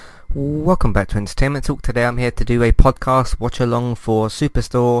Welcome back to Entertainment Talk. Today I'm here to do a podcast watch along for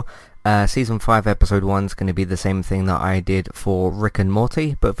Superstore. Season 5 episode 1 is going to be the same thing that I did for Rick and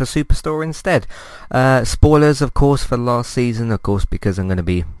Morty, but for Superstore instead. Spoilers, of course, for last season, of course, because I'm going to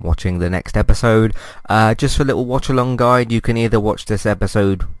be watching the next episode. Just for a little watch along guide, you can either watch this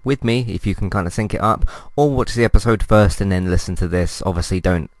episode with me, if you can kind of sync it up, or watch the episode first and then listen to this. Obviously,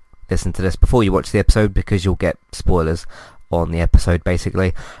 don't listen to this before you watch the episode because you'll get spoilers on the episode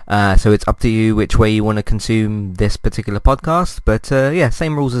basically, so it's up to you which way you want to consume this particular podcast, but yeah,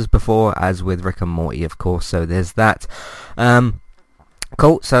 same rules as before as with Rick and Morty, of course, so there's that.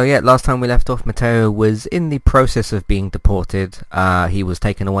 Cool, so yeah, last time we left off, Mateo was in the process of being deported. He was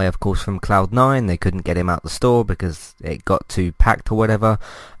taken away, of course, from Cloud9. They couldn't get him out the store because it got too packed or whatever,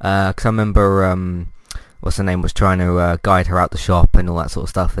 because I remember what's her name was trying to guide her out the shop and all that sort of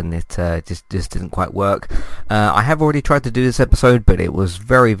stuff, and it just didn't quite work. I have already tried to do this episode, but it was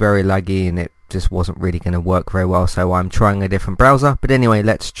very, very laggy, and it just wasn't really going to work very well, so I'm trying a different browser. But anyway,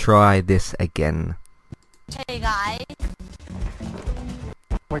 let's try this again. Hey guys.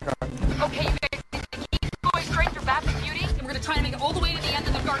 Oh my god. Okay, you guys, keep going straight through Baptist Beauty, and we're gonna try to make it all the way to the end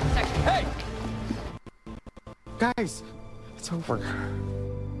of the garden section. Hey! Guys, it's over.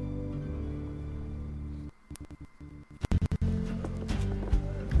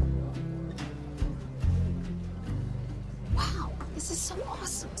 Wow, this is so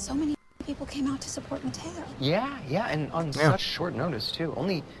awesome. So many people came out to support Mateo. Yeah, and on such short notice, too.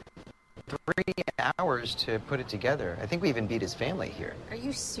 Only 3 hours to put it together. I think we even beat his family here. Are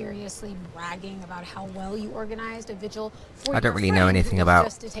you seriously bragging about how well you organized a vigil for I don't your really know friend anything who was about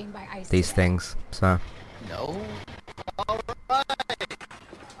just detained by ICE these today? things, so No? Alright,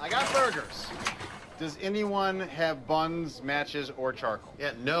 I got burgers. Does anyone have buns, matches, or charcoal?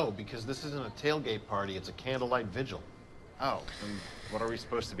 Yeah, no, because this isn't a tailgate party, it's a candlelight vigil. Oh, then what are we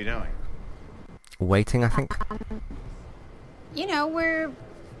supposed to be doing? waiting, I think. You know, we're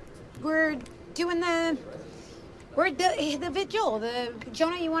doing the vigil. The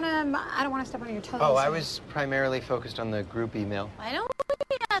Jonah, you wanna? I don't want to step on your toes. Oh, I was primarily focused on the group email. Why don't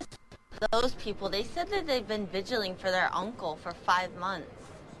we ask those people? They said that they've been vigiling for their uncle for 5 months.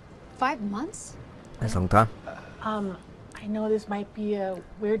 5 months. That's a long time. I know this might be a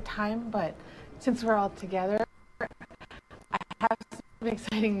weird time, but since we're all together, I have some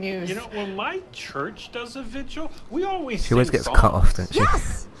exciting news. You know, when my church does a vigil, we always She always sing gets songs. cut off, doesn't she?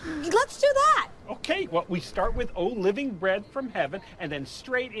 Yes, let's do that. Okay, well, we start with "O Living Bread from Heaven," and then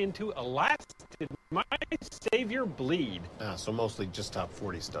straight into "Alas, did my Savior bleed?" So mostly just top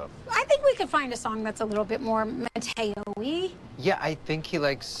 40 stuff. I think we could find a song that's a little bit more Mateo-y. Yeah, I think he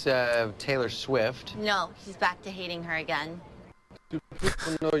likes Taylor Swift. No, he's back to hating her again. Do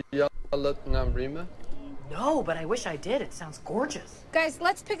people know Yalla Namrima? No, but I wish I did. It sounds gorgeous. Guys,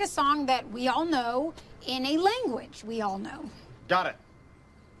 let's pick a song that we all know in a language we all know. Got it.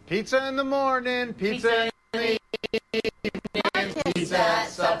 Pizza in the morning, pizza in the evening, pizza at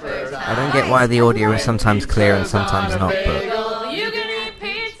supper time. I don't get why the audio is sometimes clear and sometimes not, but You can eat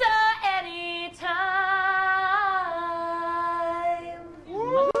pizza anytime.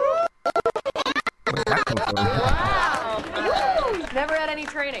 where'd that come from? Wow. Never had any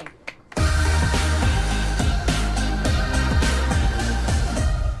training.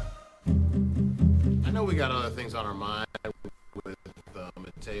 I know we got other things on our mind with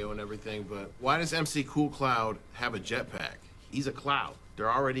Mateo and everything, but why does MC Cool Cloud have a jetpack? He's a cloud.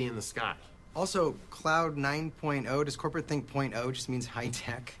 They're already in the sky. Also, Cloud 9.0, does corporate think .0 just means high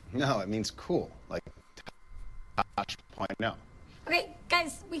tech? No, it means cool, like Tosh.0. Okay,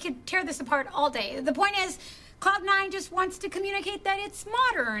 guys, we could tear this apart all day. The point is, Cloud9 just wants to communicate that it's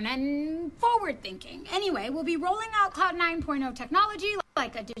modern and forward-thinking. Anyway, we'll be rolling out Cloud 9.0 technology,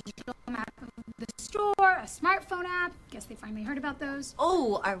 like a digital map of the store, a smartphone app. Guess they finally heard about those.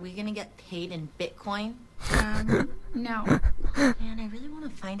 Oh, are we gonna get paid in Bitcoin? No. Man, I really want to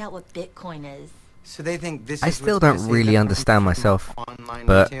find out what Bitcoin is. So they think this I is still what's gonna don't save really them understand from myself, online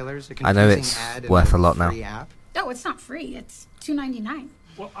but retailers, a I know confusing it's ad and worth a lot now. free app. No, it's not free. It's $2.99.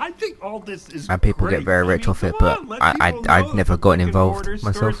 Well, I think all this is And people great. get very rich off it, come but on, let I've people know never that gotten brick and involved mortar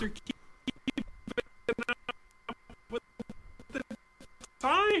myself. stores are keeping up with the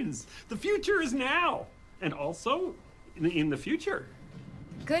times. The future is now, and also in the future.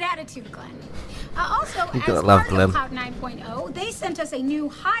 Good attitude, Glenn. Also, You as gotta love part of Glenn. Cloud 9.0, they sent us a new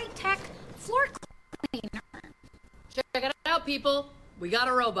high-tech floor cleaner. Check it out, people. We got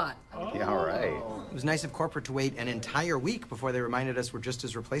a robot. Yeah, all right. It was nice of corporate to wait an entire week before they reminded us we're just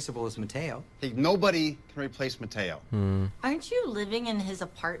as replaceable as Mateo. Hey, nobody can replace Mateo. Aren't you living in his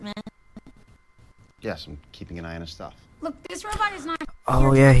apartment? Yes, I'm keeping an eye on his stuff. Look, this robot is not...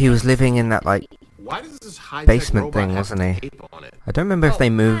 Oh yeah, he was living in that like Why does this high basement thing, wasn't he? tape on it? I don't remember if they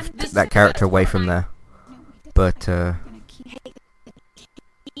moved that character away from there, but So,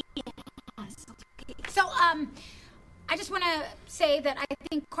 I just want to say that I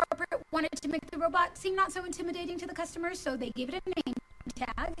think corporate wanted to make the robot seem not so intimidating to the customers, so they gave it a name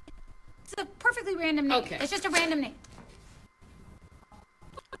tag. It's a perfectly random name. Okay. It's just a random name.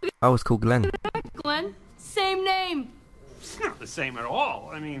 I was called Glenn. Glenn, same name. It's not the same at all.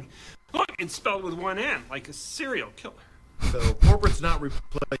 I mean, look, it's spelled with one N, like a serial killer. So corporate's not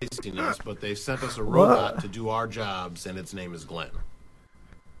replacing us, but they sent us a robot to do our jobs, and its name is Glenn.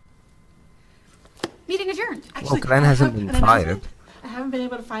 Meeting adjourned. Well, Glenn hasn't been fired. I haven't been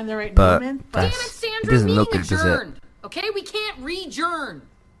able to find the right But moment, Damn it, it Sandra, doesn't meeting look good, does it? adjourned. Okay, we can't re-journ.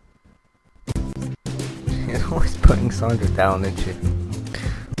 He's always putting Sandra down, isn't she?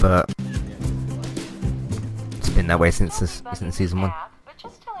 But it's been that way since season 1. But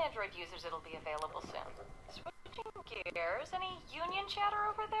just tell Android users it'll be available soon. Switching gears, any union chatter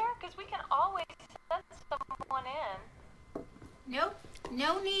over there? Because we can always send someone in. Nope,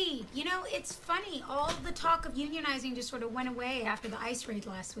 no need. You know, it's funny. All the talk of unionizing just sort of went away after the ice raid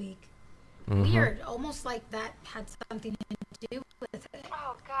last week. Weird, almost like that had something to do with it.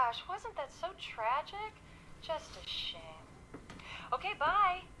 Oh gosh, wasn't that so tragic? Just a shame. Okay,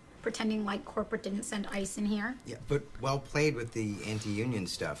 bye. Pretending like corporate didn't send ice in here. Yeah, but well played with the anti-union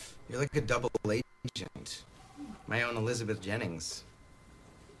stuff. You're like a double agent. My own Elizabeth Jennings.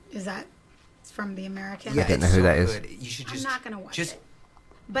 Is that from The American? Yeah, I don't know it's who so that is. good. You should just I'm not gonna watch it.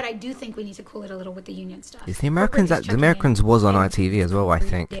 But I do think we need to cool it a little with the union stuff. Is the Americans the Americans was on ITV as well, I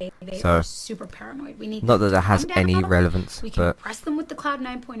think. They So are super paranoid. We need not them that that to has calm any down. relevance, We can but press them with the Cloud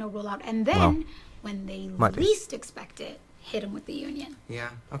 9.0 rollout, and then Well, when they might do. least expect it, hit them with the union. Yeah,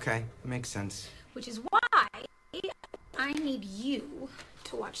 okay. Makes sense. Which is why I need you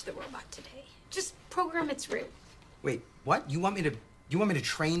to watch the robot today. Just program its route. Wait, what? You want me to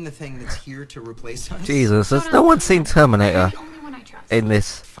train the thing that's here to replace us? Jesus, has no one seen Terminator The only one I trust. in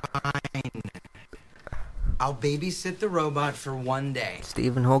this? Fine. I'll babysit the robot for one day.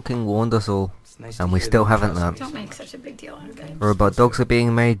 Stephen Hawking warned us all, It's nice and to we hear still that you haven't trust learned. me. Don't make such a big deal out of it. Robot dogs are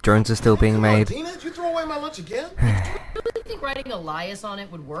being made, drones are still being Come on, made. Tina, did you throw away my lunch again? Do you think writing Elias on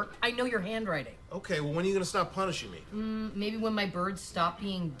it would work? I know your handwriting. Okay, well, when are you gonna stop punishing me? Maybe when my birds stop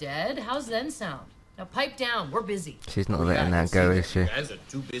being dead? How's then sound? Now pipe down, we're busy. She's not Yeah, I letting can that see go, that. is she? You guys are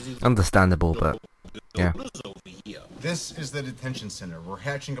too busy. Understandable, but yeah. Over here. This is the detention center. We're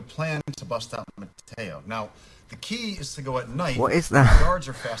hatching a plan to bust out Mateo. Now, the key is to go at night. What is when that? the guards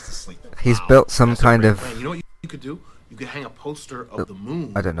are fast asleep. He's built some That's a kind great of... plan. You know what you could do? You could hang a poster of the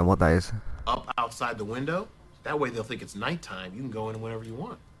moon I don't know what that is. up outside the window. That way they'll think it's nighttime. You can go in whenever you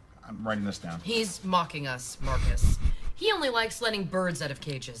want. I'm writing this down. He's mocking us, Marcus. He only likes letting birds out of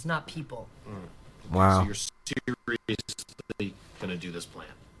cages, not people. Wow. So you're seriously gonna do this plan?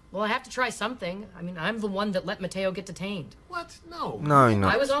 Well, I have to try something. I mean, I'm the one that let Mateo get detained. What? No. No, you're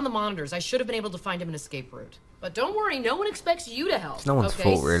not. I was on the monitors. I should have been able to find him an escape route. But don't worry, no one expects you to help. It's no one's okay?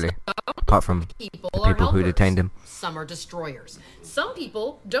 fault, really. Apart from People the are people who helpers. detained him. Some are destroyers. Some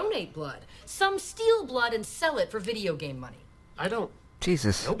people donate blood. Some steal blood and sell it for video game money. I don't.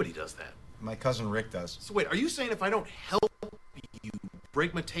 Jesus. Nobody does that. My cousin Rick does. So wait, are you saying if I don't help you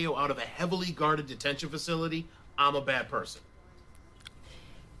break Mateo out of a heavily guarded detention facility, I'm a bad person?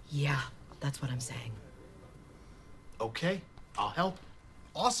 Yeah, that's what I'm saying. Okay, I'll help.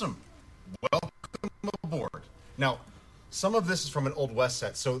 Awesome. Welcome aboard. Now, some of this is from an Old West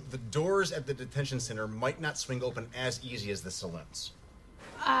set, so the doors at the detention center might not swing open as easy as the saloons.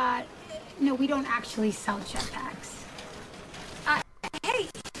 No, we don't actually sell jetpacks. Hey,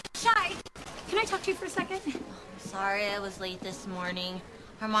 Shy, can I talk to you for a second? Sorry I was late this morning.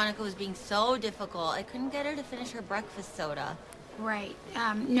 Harmonica was being so difficult. I couldn't get her to finish her breakfast soda. Right.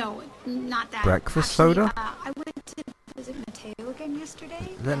 No, not that. Breakfast Actually, soda? I went to visit Mateo again yesterday.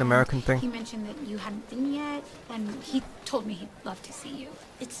 Is that an and American thing? He mentioned that you hadn't been yet, and he told me he'd love to see you.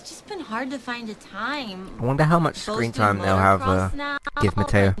 It's just been hard to find a time. I wonder how much Both screen do time they'll have motocross now, give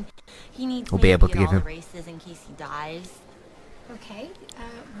Mateo. and He needs We'll me be able to at give all the him. races in case he dies. Okay.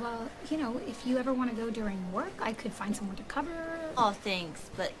 Well, you know, if you ever want to go during work, I could find someone to cover. Oh, thanks.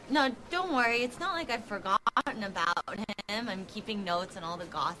 But no, don't worry. It's not like I've forgotten about him. I'm keeping notes on all the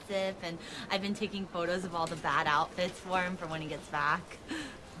gossip, and I've been taking photos of all the bad outfits for him for when he gets back.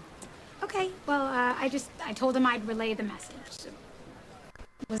 Okay. Well, I told him I'd relay the message.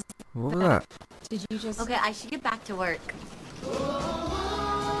 What was that? Did you just? Okay, I should get back to work.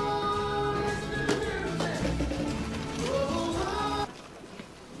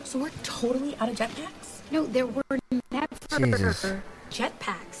 So we're totally out of jetpacks? No, there were never Jesus.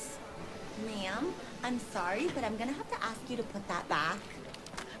 jetpacks. Ma'am, I'm sorry, but I'm gonna have to ask you to put that back.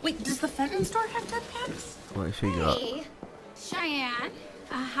 Wait, does the Fenton store have jetpacks? What has she got? Hey, Cheyenne,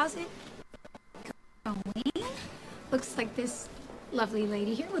 how's it going? Looks like this lovely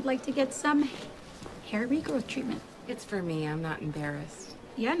lady here would like to get some hair regrowth treatment. It's for me. I'm not embarrassed.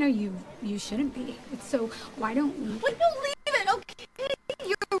 Yeah, no, you shouldn't be. So why don't we... Wait, no, leave it, okay?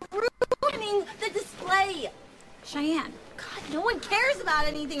 You're ruining the display. Cheyenne. God, no one cares about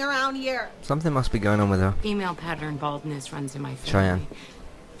anything around here. Something must be going on with her. Female pattern baldness runs in my family. Cheyenne.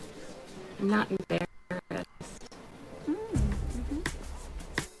 I'm not embarrassed.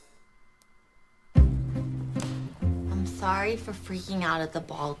 I'm sorry for freaking out at the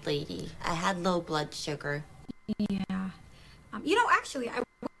bald lady. I had low blood sugar. Yeah. Actually, I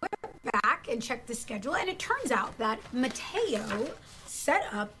went back and checked the schedule, and it turns out that Mateo set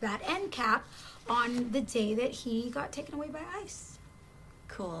up that end cap on the day that he got taken away by ICE.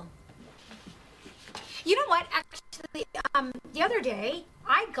 Cool. You know what? Actually, the other day,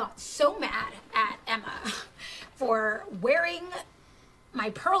 I got so mad at Emma for wearing my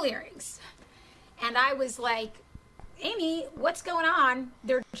pearl earrings. And I was like, Amy, what's going on?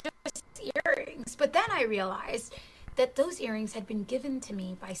 They're just earrings. But then I realized that those earrings had been given to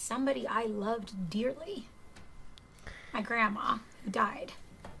me by somebody I loved dearly. My grandma, who died.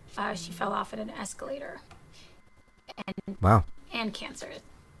 She fell off at an escalator. Wow. And cancer.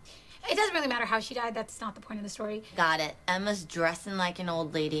 It doesn't really matter how she died. That's not the point of the story. Got it. Emma's dressing like an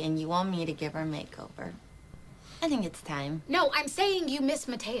old lady, and you want me to give her a makeover. I think it's time. No, I'm saying you miss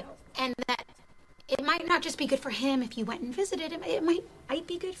Mateo, and that it might not just be good for him if you went and visited him. It might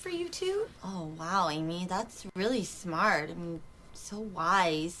be good for you, too. Oh, wow, Amy. That's really smart. I mean, so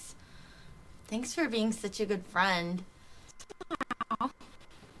wise. Thanks for being such a good friend. Aww.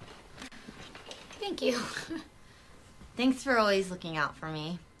 Thank you. Thanks for always looking out for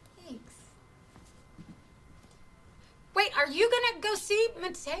me. Thanks. Wait, are you gonna go see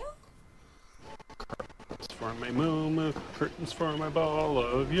Mateo? Curtains for my mama, curtains for my ball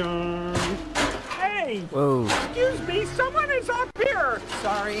of yarn. Hey! Whoa. Excuse me, someone is up here!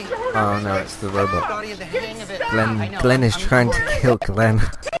 Sorry. Oh no, it's the robot. Thought he had the hang of it. Glenn is trying to kill Glenn.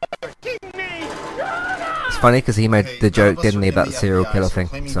 It's funny because he made the joke, didn't he, about the serial killer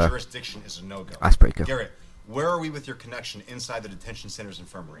thing. So Jurisdiction is a no-go. that's pretty good. Garrett, where are we with your connection inside the detention center's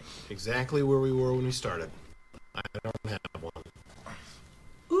infirmary? Exactly where we were when we started. I don't have one.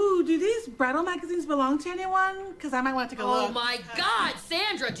 Ooh, do these bridal magazines belong to anyone? Because I might want to go look. Oh my God,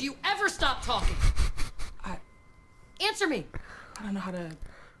 Sandra, do you ever stop talking? Answer me. I don't know how to...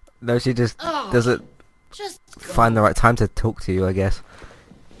 No, she just Oh, doesn't just find the right time to talk to you, I guess.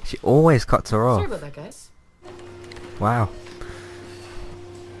 She always cuts her Sorry off. about that, guys. Wow.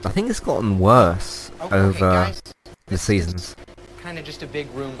 I think it's gotten worse over the seasons. Kind of just a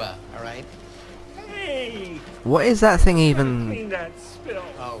big Roomba, all right? Hey! What is that thing even Clean that spill.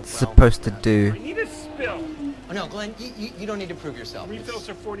 Oh, well, supposed to do? I need a spill. Oh, no, Glenn, you don't need to prove yourself. Refills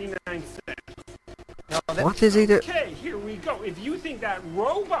are 49 cents. No, What is he do? Okay, here we go. If you think that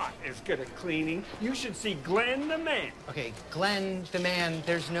robot is good at cleaning, you should see Glenn the man. Okay, Glenn, the man,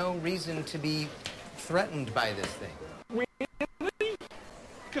 there's no reason to be threatened by this thing. Really?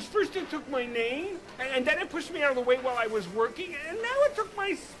 Because first it took my name, and then it pushed me out of the way while I was working, and now it took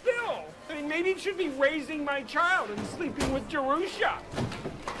my spill. I mean, maybe it should be raising my child and sleeping with Jerusha.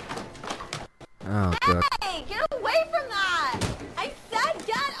 Oh god. Hey, get away from that! I said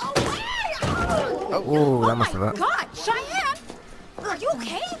get away! Oh, that must have hurt. God, Cheyenne! Are you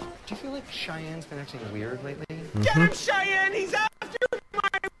okay? Do you feel like Cheyenne's been acting weird lately? Get him, Cheyenne! He's after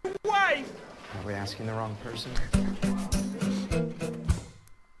my wife! Are we asking the wrong person?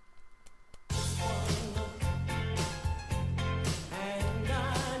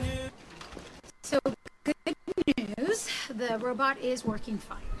 So, good news. The robot is working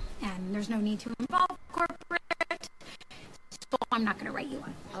fine. And there's no need to involve corporate. So I'm not going to write you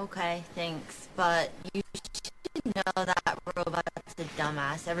one. Okay, thanks. But you should know that robot's a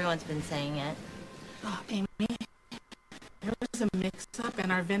dumbass. Everyone's been saying it. Oh, Amy, there was a mix-up,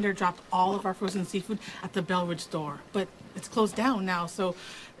 and our vendor dropped all of our frozen seafood at the Bellridge store. But it's closed down now, so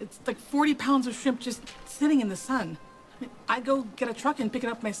it's like 40 pounds of shrimp just sitting in the sun. I'd go get a truck and pick it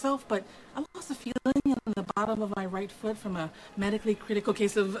up myself, but I lost a feeling in the bottom of my right foot from a medically critical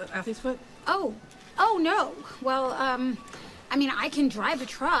case of athlete's foot. Oh no. Well, I mean, I can drive a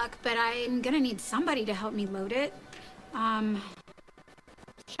truck, but I'm gonna need somebody to help me load it. Cheyenne,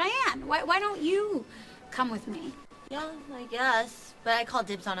 why don't you come with me? Yeah, I guess. But I call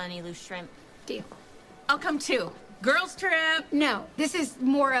dibs on any loose shrimp. Deal. I'll come too. Girls trip. No, this is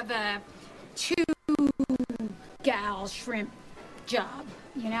more of a two-gal shrimp job,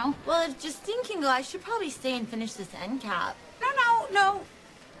 you know? Well, if Justine can go, I should probably stay and finish this end cap. No.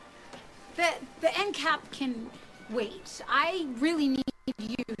 The end cap can wait. I really need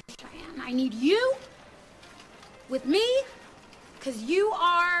you, Cheyenne. I need you with me, because you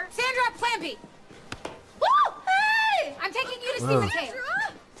are Sandra Plampy. Woo! Hey! I'm taking you to see Mateo.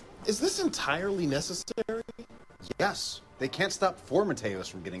 Is this entirely necessary? Yes. They can't stop four Mateos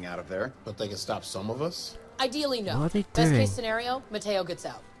from getting out of there. But they can stop some of us? Ideally, no. What are they Best doing? case scenario, Mateo gets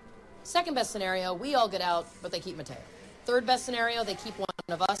out. Second best scenario, we all get out, but they keep Mateo. Third best scenario, they keep one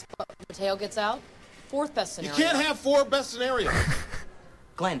of us, but Mateo gets out. Fourth best You scenario. can't have four best scenarios.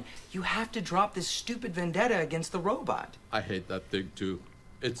 Glenn, you have to drop this stupid vendetta against the robot. I hate that thing too.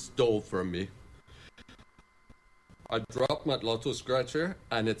 It stole from me. I dropped my lotto scratcher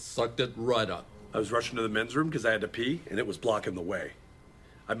and it sucked it right up. I was rushing to the men's room because I had to pee and it was blocking the way.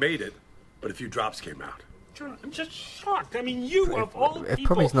 I made it, but a few drops came out. John, I'm just shocked. I mean, you of all It people,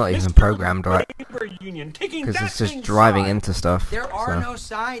 probably is not even Mr. programmed right. Labor Union, taking Because that it's just thing's driving side. into stuff. There are so. no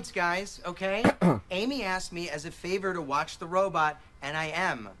sides, guys, okay? Amy asked me as a favor to watch the robot, and I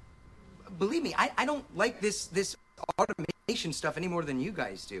am. Believe me, I don't like this automation stuff any more than you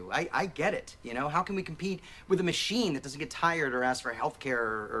guys do. I get it, you know? How can we compete with a machine that doesn't get tired or ask for health care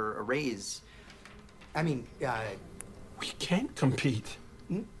or a raise? I mean, we can't compete.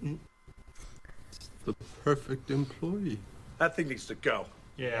 The perfect employee. That thing needs to go.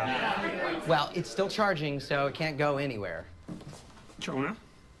 Yeah. Well, it's still charging, so it can't go anywhere. Jonah,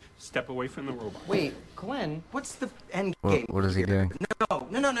 step away from the robot. Wait, Glenn, what's the end What, game? what is he doing? No,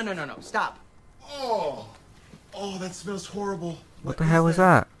 stop. Oh, that smells horrible. What the hell was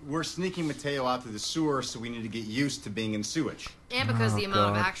that? We're sneaking Mateo out to the sewer, so we need to get used to being in sewage. And because Oh, the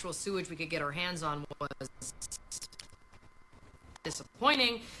amount of God. actual sewage we could get our hands on was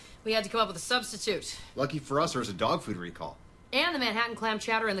disappointing, we had to come up with a substitute. Lucky for us, there's a dog food recall. And the Manhattan clam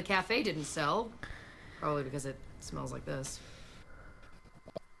chowder in the cafe didn't sell. Probably because it smells like this.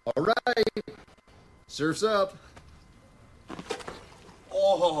 All right. Surf's up.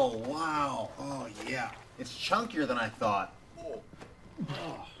 Oh, wow. Oh, yeah. It's chunkier than I thought. Oh.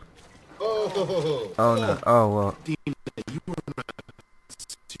 Oh no. Oh well. Dean, you are not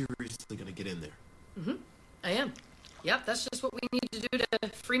seriously going to get in there. Mm-hmm. I am. Yep, that's just what we need to do to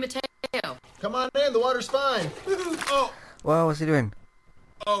free Mateo. Come on in, the water's fine. Oh, Well, what's he doing?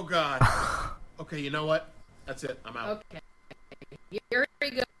 oh God. Okay, you know what? That's it. I'm out. Okay. Here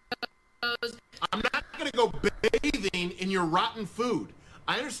he goes. I'm not going to go bathing in your rotten food.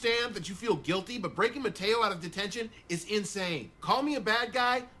 I understand that you feel guilty, but breaking Mateo out of detention is insane. Call me a bad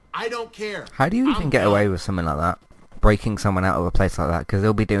guy. I don't care. How do you even get away with something like that? Breaking someone out of a place like that? Because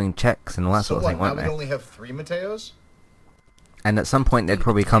they'll be doing checks and all that So sort of what, thing, now won't we they? only have 3 Mateos? And at some point they'd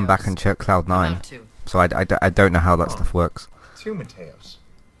probably come back and check Cloud 9. So I don't know how that stuff works. 2 Mateos.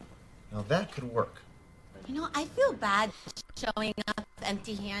 Now that could work. You know, I feel bad showing up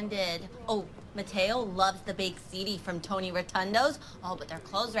empty-handed. Oh, Mateo loves the baked ziti from Tony Rotundo's. Oh, but they're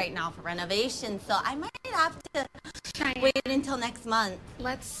closed right now for renovation, so I might have to wait until next month.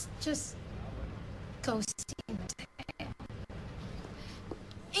 Let's just go see Mateo.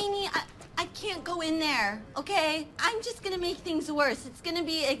 Amy, I can't go in there, okay? I'm just gonna make things worse. It's gonna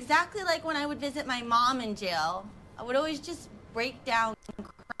be exactly like when I would visit my mom in jail. I would always just break down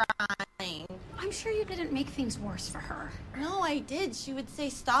crying. I'm sure you didn't make things worse for her. No, I did. She would say,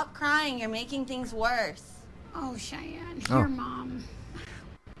 "Stop crying, you're making things worse." Oh, Cheyenne, Oh. your mom.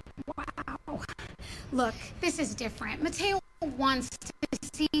 Wow. Look, this is different. Mateo wants to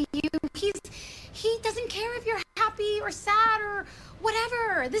see you. He doesn't care if you're happy or sad or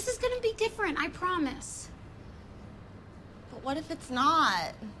whatever. This is gonna be different, I promise. But what if it's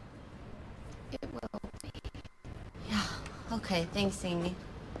not? It will be. Yeah, okay, thanks, Amy.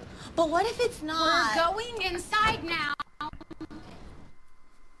 But what if it's not? We're going inside now.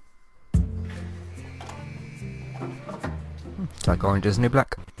 It's like Orange is the New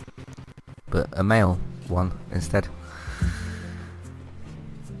Black. But a male one instead.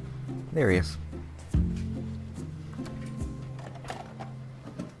 There he is.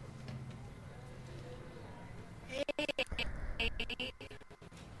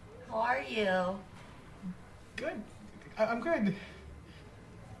 How are you? Good. I'm good.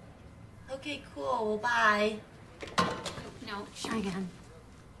 Okay, cool. Well, bye. No, Cheyenne.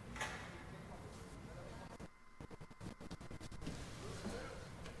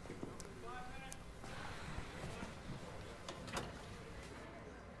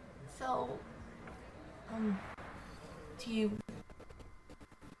 So, do you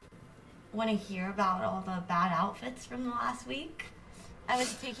want to hear about all the bad outfits from the last week? I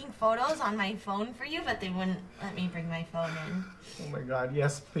was taking photos on my phone for you, but they wouldn't let me bring my phone in. Oh my god,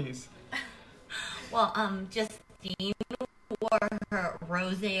 yes, please. Well, Justine wore her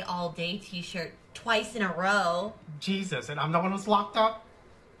Rose All Day t-shirt twice in a row. Jesus, and I'm the one who's locked up?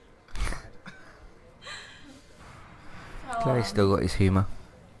 Clary's still got his humour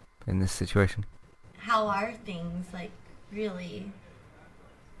in this situation. How are things, like, really?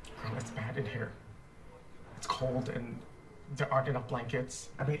 Oh, it's bad in here. It's cold and there aren't enough blankets.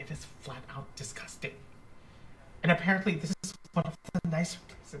 I mean, it is flat out disgusting. And apparently this is one of the nicer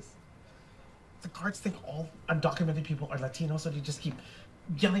places. The guards think all undocumented people are Latino, so they just keep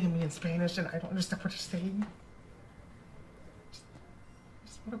yelling at me in Spanish, and I don't understand what they're saying.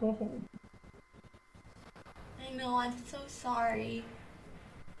 Just want to go home. I know, I'm so sorry.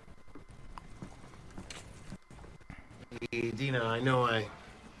 Hey, Dina, I know I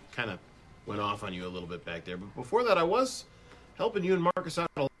kind of went off on you a little bit back there, but before that I was helping you and Marcus out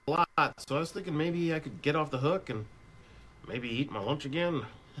a lot, so I was thinking maybe I could get off the hook and maybe eat my lunch again.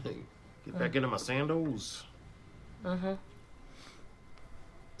 Get back into my sandos. Uh-huh.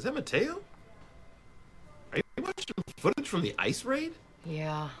 Is that Mateo? Are you watching footage from the ice raid?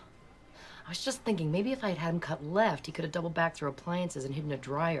 Yeah. I was just thinking, maybe if I had had him cut left, he could have doubled back through appliances and hidden a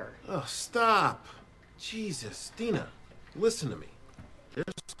dryer. Oh, stop. Jesus, Dina, listen to me. There's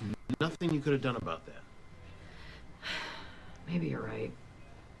nothing you could have done about that. Maybe you're right.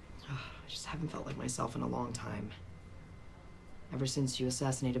 I just haven't felt like myself in a long time. Ever since you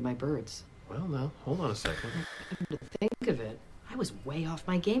assassinated my birds. Well, now, hold on a second. To think of it, I was way off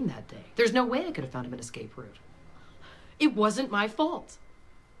my game that day. There's no way I could have found him an escape route. It wasn't my fault.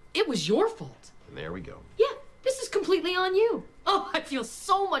 It was your fault. And there we go. Yeah, this is completely on you. Oh, I feel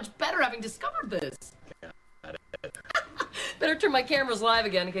so much better having discovered this. Better turn my cameras live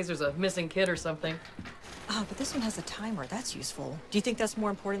again in case there's a missing kid or something. Oh, but this one has a timer. That's useful. Do you think that's more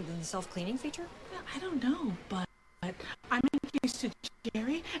important than the self-cleaning feature? I don't know, but I'm engaged to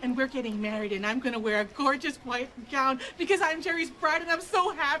Jerry, and we're getting married, and I'm going to wear a gorgeous white gown because I'm Jerry's bride, and I'm so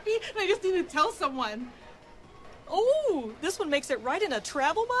happy, and I just need to tell someone. Oh, this one makes it right in a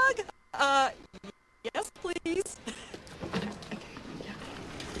travel mug? Yes, please.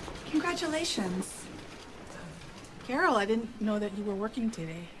 Congratulations. Carol, I didn't know that you were working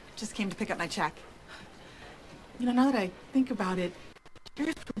today. Just came to pick up my check. You know, now that I think about it,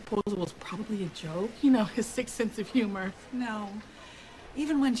 Jerry's proposal was probably a joke. You know, his sick sense of humor. No.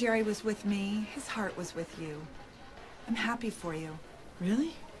 Even when Jerry was with me, his heart was with you. I'm happy for you.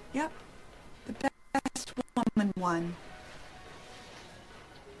 Really? Yep. The best woman won.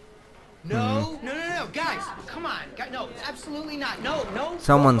 No, guys, come on. No, absolutely not. No.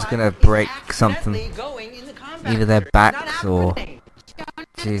 Someone's gonna break something. Either their backs or...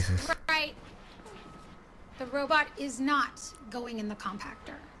 Jesus. Right. The robot is not going in the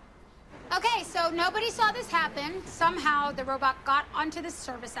compactor. Okay, so nobody saw this happen. Somehow the robot got onto the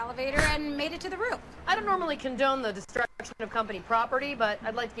service elevator and made it to the roof. I don't normally condone the destruction of company property, but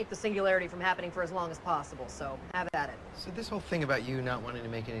I'd like to keep the singularity from happening for as long as possible, so have at it. So this whole thing about you not wanting to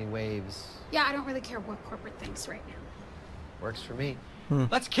make any waves... Yeah, I don't really care what corporate thinks right now. Works for me.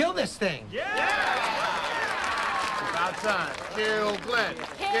 Let's kill this thing. About time. Kill Glenn.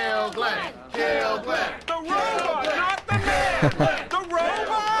 Kill Glenn. Kill Glenn. The robot, not the man. The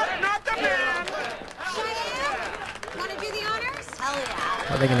robot, not the man. Want to do the honors? Hell yeah.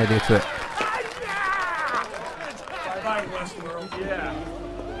 What are they going to do to it? Bye, Westworld. Yeah.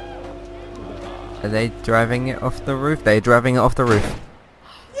 Are they driving it off the roof? They're driving it off the roof.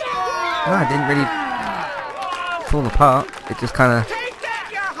 No, it didn't really fall apart. It just kind of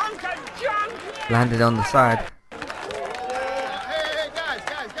landed on the side.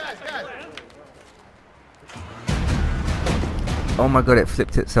 Oh my god, it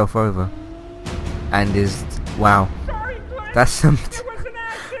flipped itself over. And is... Wow. That's some...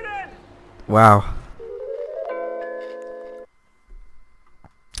 Wow.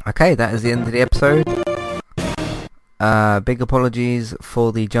 Okay, that is the end of the episode. Big apologies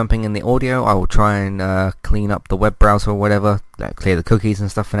for the jumping in the audio. I will try and clean up the web browser or whatever, clear the cookies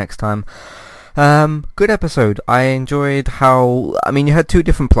and stuff for next time. Good episode. I enjoyed how... I mean, you had two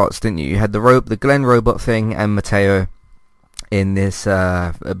different plots, didn't you? You had the Glenn robot thing and Mateo in this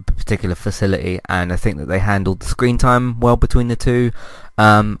particular facility, and I think that they handled the screen time well between the two.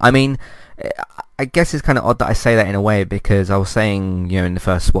 I mean, I guess it's kind of odd that I say that in a way, because I was saying, you know, in the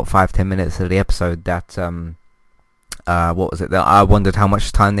first 5-10 minutes of the episode that what was it? I wondered how much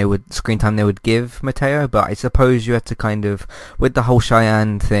screen time they would give Mateo, but I suppose you had to kind of, with the whole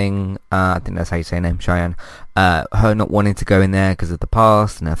Cheyenne thing, I think that's how you say her name, Cheyenne, her not wanting to go in there because of the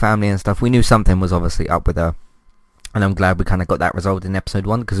past and her family and stuff. We knew something was obviously up with her, and I'm glad we kind of got that resolved in episode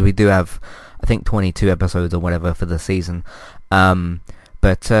 1, because we do have, I think, 22 episodes or whatever for the season.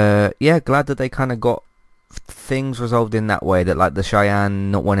 But yeah, glad that they kind of got things resolved in that way, that like the Cheyenne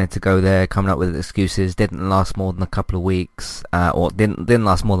not wanting to go there, coming up with excuses, didn't last more than a couple of weeks, or didn't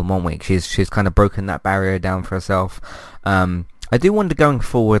last more than 1 week. She's kind of broken that barrier down for herself. I do wonder going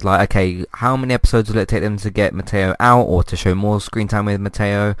forward, like, okay, how many episodes will it take them to get Mateo out, or to show more screen time with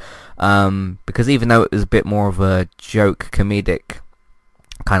Mateo? Because even though it was a bit more of a joke, comedic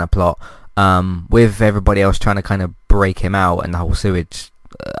kind of plot, with everybody else trying to kind of break him out and the whole sewage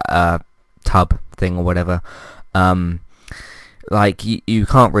tub thing or whatever, like you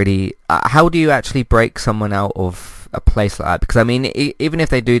can't really, how do you actually break someone out of a place like that? Because I mean, even if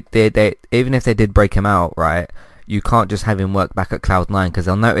they did break him out, right, you can't just have him work back at Cloud9, because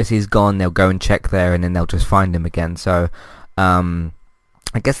they'll notice he's gone, they'll go and check there, and then they'll just find him again. So I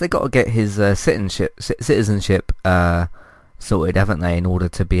guess they got to get his citizenship sorted, haven't they, in order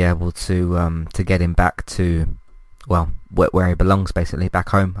to be able to get him back to, well, where he belongs, basically, back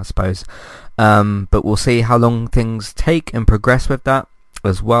home, I suppose. But we'll see how long things take and progress with that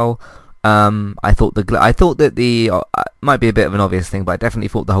as well. I thought that the might be a bit of an obvious thing, but I definitely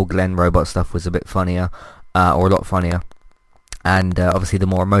thought the whole Glenn robot stuff was a bit funnier, or a lot funnier. And obviously the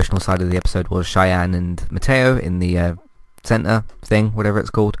more emotional side of the episode was Cheyenne and Mateo in the center thing, whatever it's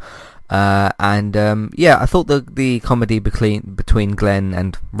called. Yeah, I thought the comedy between Glenn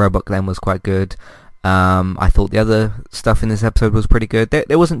and Robot Glenn was quite good. I thought the other stuff in this episode was pretty good.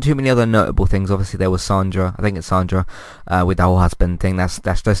 There wasn't too many other notable things. Obviously there was Sandra, I think it's Sandra, with the whole husband thing. That's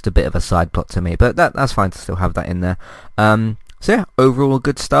just a bit of a side plot to me, but that's fine to still have that in there. So yeah, overall a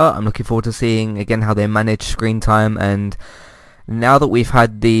good start. I'm looking forward to seeing again how they manage screen time, and now that we've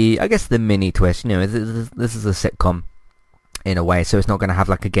had the mini twist, this is a sitcom in a way, so it's not going to have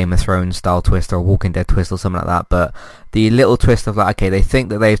like a Game of Thrones style twist or a Walking Dead twist or something like that, but the little twist of like, okay, they think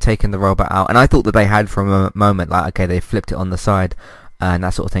that they've taken the robot out, and I thought that they had for a moment, like, okay, they flipped it on the side and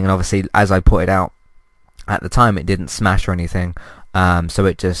that sort of thing, and obviously as I put it out at the time, it didn't smash or anything, so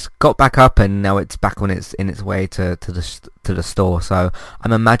it just got back up, and now it's back on in its way to the store. So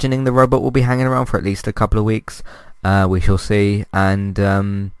I'm imagining the robot will be hanging around for at least a couple of weeks. We shall see,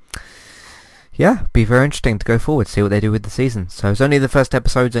 and yeah, be very interesting to go forward, see what they do with the season. So it's only the first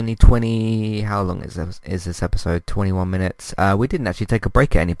episode's only 20... How long is this episode? 21 minutes. We didn't actually take a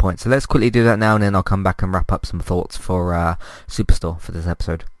break at any point, so let's quickly do that now, and then I'll come back and wrap up some thoughts for Superstore for this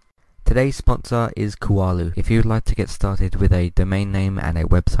episode. Today's sponsor is Kualu. If you'd like to get started with a domain name and a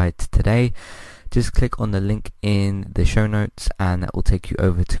website today, just click on the link in the show notes and that will take you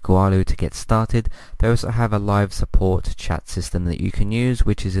over to Kualu to get started. They also have a live support chat system that you can use,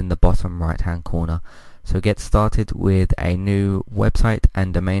 which is in the bottom right hand corner. So get started with a new website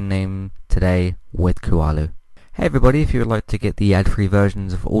and domain name today with Kualu. Hey everybody, if you would like to get the ad-free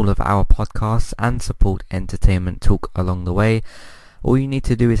versions of all of our podcasts and support Entertainment Talk along the way, all you need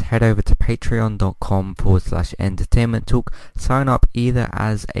to do is head over to patreon.com/entertainment talk. Sign up either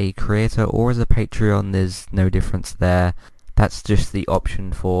as a creator or as a Patreon. There's no difference there. That's just the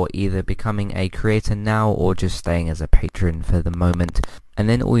option for either becoming a creator now or just staying as a patron for the moment. And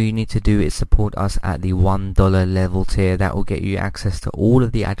then all you need to do is support us at the $1 level tier. That will get you access to all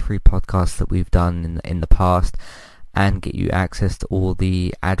of the ad-free podcasts that we've done in the past, and get you access to all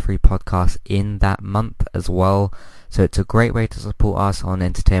the ad-free podcasts in that month as well. So it's a great way to support us on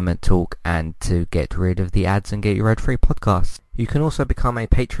Entertainment Talk and to get rid of the ads and get your ad-free podcasts. You can also become a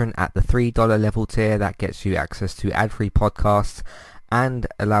patron at the $3 level tier. That gets you access to ad-free podcasts and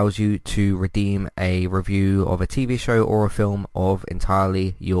allows you to redeem a review of a TV show or a film of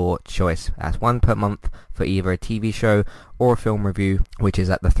entirely your choice. That's one per month for either a TV show or a film review, which is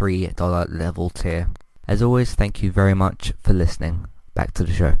at the $3 level tier. As always, thank you very much for listening. Back to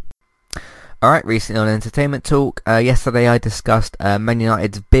the show. Alright, recently on Entertainment Talk, yesterday I discussed Man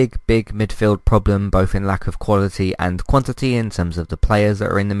United's big midfield problem, both in lack of quality and quantity in terms of the players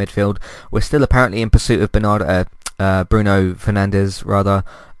that are in the midfield. We're still apparently in pursuit of Bruno Fernandes,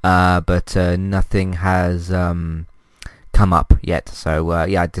 but nothing has come up yet. So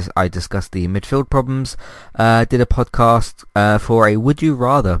I discussed the midfield problems, did a podcast for a Would You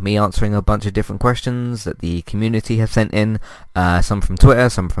Rather, me answering a bunch of different questions that the community have sent in, some from Twitter,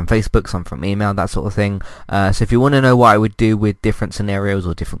 some from Facebook, some from email, that sort of thing. So if you want to know what I would do with different scenarios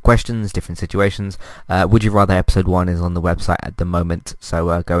or different questions, different situations, Would You Rather episode 1 is on the website at the moment,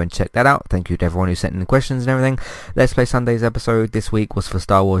 so go and check that out. Thank you to everyone who sent in the questions and everything. Let's Play Sunday's episode this week was for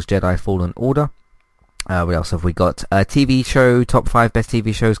Star Wars Jedi Fallen Order. What else have we got? A TV show, top 5 best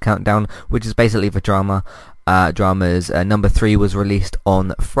TV shows countdown, which is basically for drama. Dramas. Number 3 was released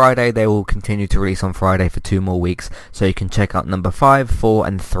on Friday. They will continue to release on Friday for 2 more weeks, so you can check out number 5, 4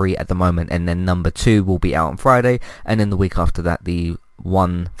 and 3 at the moment, and then number 2 will be out on Friday, and then the week after that the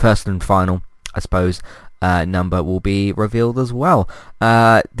first and final, I suppose, number will be revealed as well.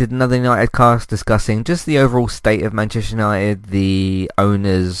 Did another United cast discussing just the overall state of Manchester United, the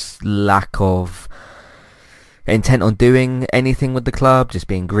owners' lack of intent on doing anything with the club, just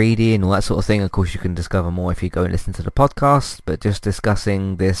being greedy and all that sort of thing. Of course, you can discover more if you go and listen to the podcast, but just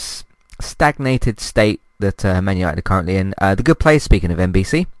discussing this stagnated state that Man United are currently in. The Good Place, speaking of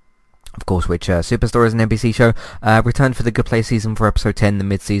NBC, of course, which Superstore is an NBC show, returned for The Good Place season for episode 10, the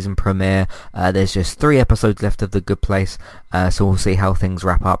mid-season premiere. There's just 3 episodes left of The Good Place, so we'll see how things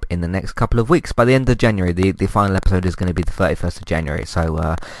wrap up in the next couple of weeks. By the end of January, the final episode is going to be the 31st of January,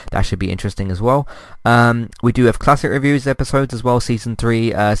 so that should be interesting as well. We do have classic reviews episodes as well, season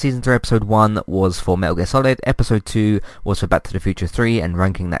 3. Season 3 episode 1 was for Metal Gear Solid, episode 2 was for Back to the Future 3 and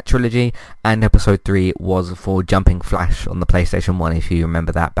ranking that trilogy, and episode 3 was for Jumping Flash on the PlayStation 1, if you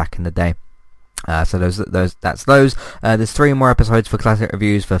remember that back in the day. So that's those. There's 3 more episodes for classic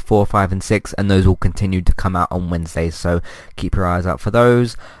reviews for 4, 5 and 6, and those will continue to come out on Wednesdays, so keep your eyes out for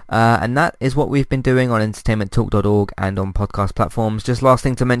those. And that is what we've been doing on entertainmenttalk.org and on podcast platforms. Just last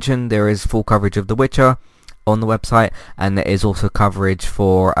thing to mention, there is full coverage of The Witcher on the website, and there is also coverage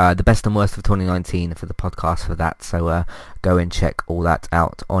for the best and worst of 2019 for the podcast for that, so go and check all that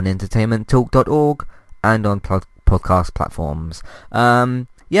out on entertainmenttalk.org and on podcast platforms.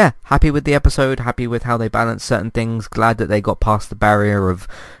 Yeah, happy with the episode, happy with how they balanced certain things, glad that they got past the barrier of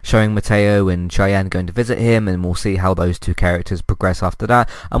showing Mateo and Cheyenne going to visit him, and we'll see how those 2 characters progress after that,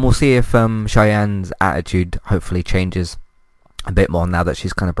 and we'll see if Cheyenne's attitude hopefully changes a bit more now that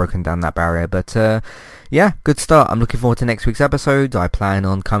she's kind of broken down that barrier. But yeah, good start. I'm looking forward to next week's episode. I plan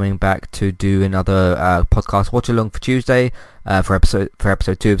on coming back to do another podcast watch along for Tuesday for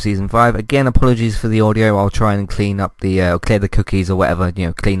episode 2 of season 5. Again, apologies for the audio. I'll try and clean up the clear the cookies or whatever,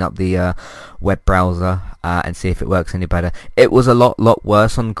 clean up the web browser and see if it works any better. It was a lot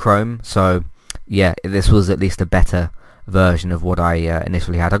worse on Chrome, so yeah, this was at least a better version of what I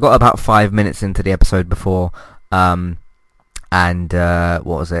initially had. I got about 5 minutes into the episode before and what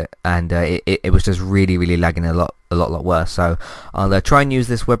was it? And it was just really lagging a lot worse. So I'll try and use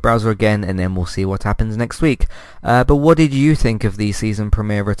this web browser again, and then we'll see what happens next week. But what did you think of the season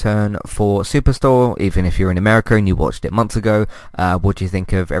premiere return for Superstore? Even if you're in America and you watched it months ago, what do you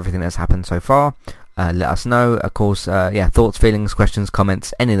think of everything that's happened so far? Let us know. Of course, thoughts, feelings, questions,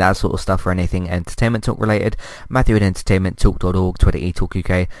 comments, any of that sort of stuff, or anything Entertainment Talk related. Matthew at entertainmenttalk.org, Twitter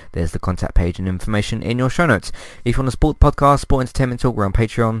eTalkUK. There's the contact page and information in your show notes. If you want to support the podcast, support Entertainment Talk, we're on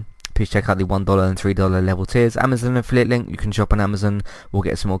Patreon. Please check out the $1 and $3 level tiers. Amazon affiliate link, you can shop on Amazon. We'll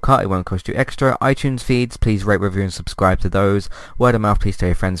get some more cut, it won't cost you extra. iTunes feeds, please rate, review and subscribe to those. Word of mouth, please tell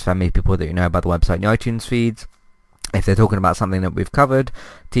your friends, family, people that you know about the website and the iTunes feeds. If they're talking about something that we've covered,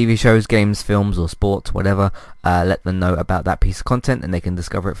 TV shows, games, films or sports, whatever, let them know about that piece of content and they can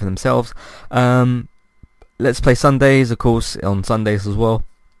discover it for themselves. Let's Play Sundays, of course, on Sundays as well.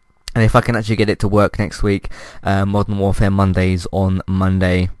 And if I can actually get it to work next week, Modern Warfare Mondays on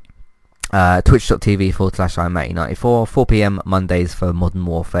Monday. Twitch.tv/IMAT94, 4 PM Mondays for Modern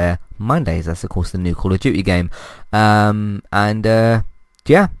Warfare Mondays. That's of course the new Call of Duty game.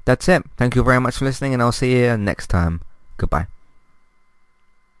 Yeah, that's it. Thank you very much for listening, and I'll see you next time. Goodbye.